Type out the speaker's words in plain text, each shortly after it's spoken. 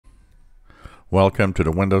Welcome to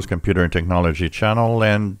the Windows Computer and Technology channel,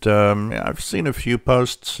 and I've seen a few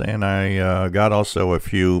posts and I got also a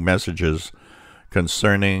few messages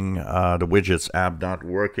concerning the Widgets app not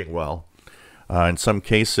working well. In some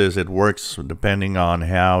cases it works depending on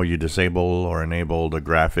how you disable or enable the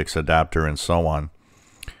graphics adapter and so on.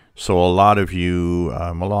 So a lot of you,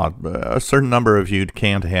 a certain number of you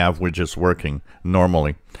can't have widgets working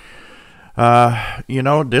normally.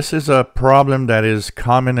 This is a problem that is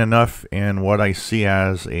common enough in what I see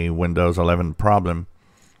as a Windows 11 problem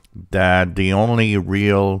that the only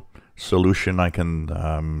real solution I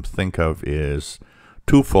can think of is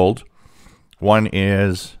twofold. One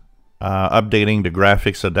is updating the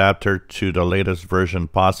graphics adapter to the latest version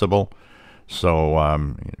possible.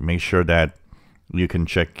 So make sure that you can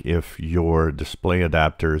check if your display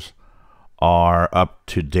adapters are up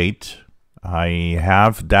to date. I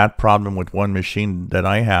have that problem with one machine that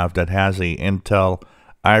I have that has a Intel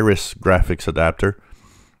Iris graphics adapter.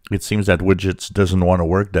 It seems that Widgets doesn't want to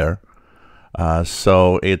work there.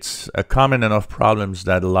 So it's a common enough problem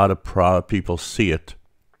that a lot of people see it.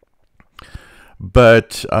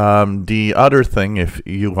 But the other thing, if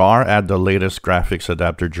you are at the latest graphics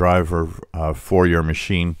adapter driver for your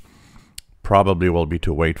machine, probably will be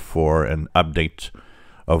to wait for an update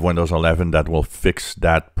of Windows 11 that will fix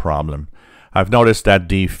that problem. I've noticed that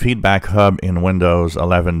the feedback hub in Windows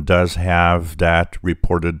 11 does have that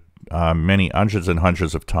reported many hundreds and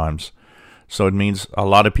hundreds of times. So it means a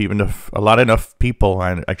lot of people, enough people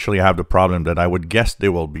actually have the problem that I would guess they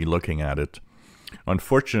will be looking at it.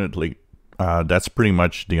 Unfortunately, that's pretty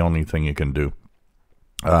much the only thing you can do.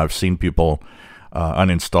 I've seen people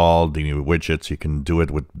uninstall the widgets. You can do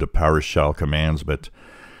it with the PowerShell commands, but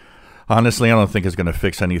honestly, I don't think it's going to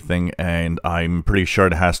fix anything, and I'm pretty sure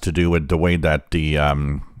it has to do with the way that the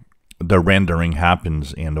rendering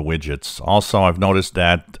happens in the widgets. Also, I've noticed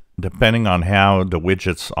that depending on how the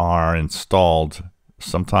widgets are installed,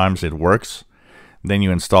 sometimes it works. Then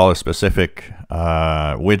you install a specific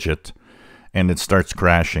widget, and it starts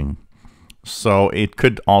crashing. So it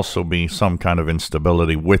could also be some kind of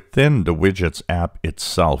instability within the Widgets app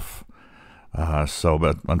itself.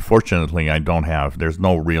 But unfortunately, there's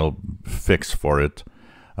no real fix for it.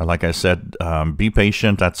 Like I said, be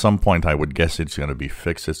patient. At some point, I would guess it's going to be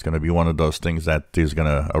fixed. It's going to be one of those things that is going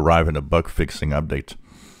to arrive in a bug fixing update.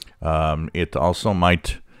 It also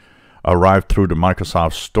might arrive through the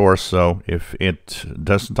Microsoft Store. So if it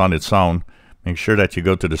doesn't on its own, make sure that you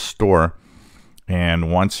go to the store.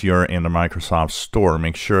 And once you're in the Microsoft Store,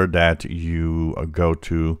 make sure that you go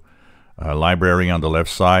to library on the left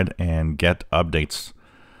side and get updates.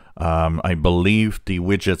 I believe the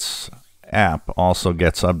Widgets app also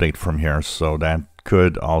gets update from here, so that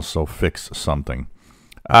could also fix something.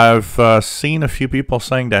 I've seen a few people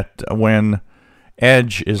saying that when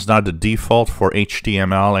Edge is not the default for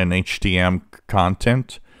HTML and HTML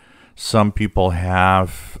content, some people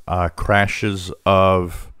have crashes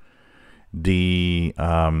of the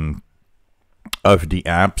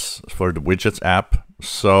apps for the Widgets app.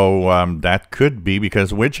 So that could be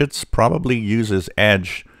because Widgets probably uses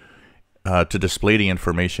Edge to display the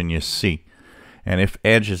information you see. And if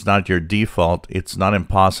Edge is not your default, it's not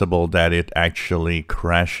impossible that it actually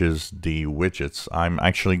crashes the widgets. I'm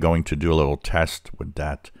actually going to do a little test with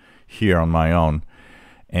that here on my own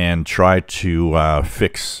and try to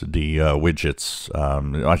fix the widgets.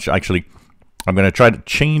 Actually, I'm going to try to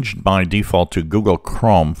change my default to Google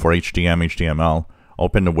Chrome for HTML,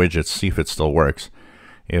 open the widgets, see if it still works.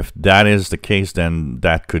 If that is the case, then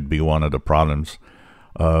that could be one of the problems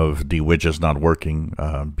of the widgets not working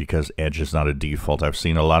because Edge is not a default. I've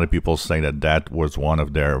seen a lot of people say that that was one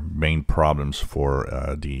of their main problems for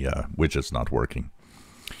the widgets not working.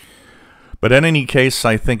 But in any case,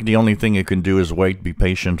 I think the only thing you can do is wait, be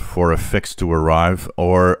patient for a fix to arrive,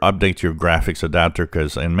 or update your graphics adapter,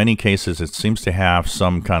 because in many cases it seems to have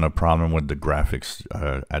some kind of problem with the graphics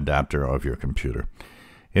adapter of your computer.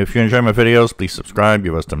 If you enjoy my videos, please subscribe,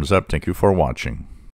 give us a thumbs up. Thank you for watching.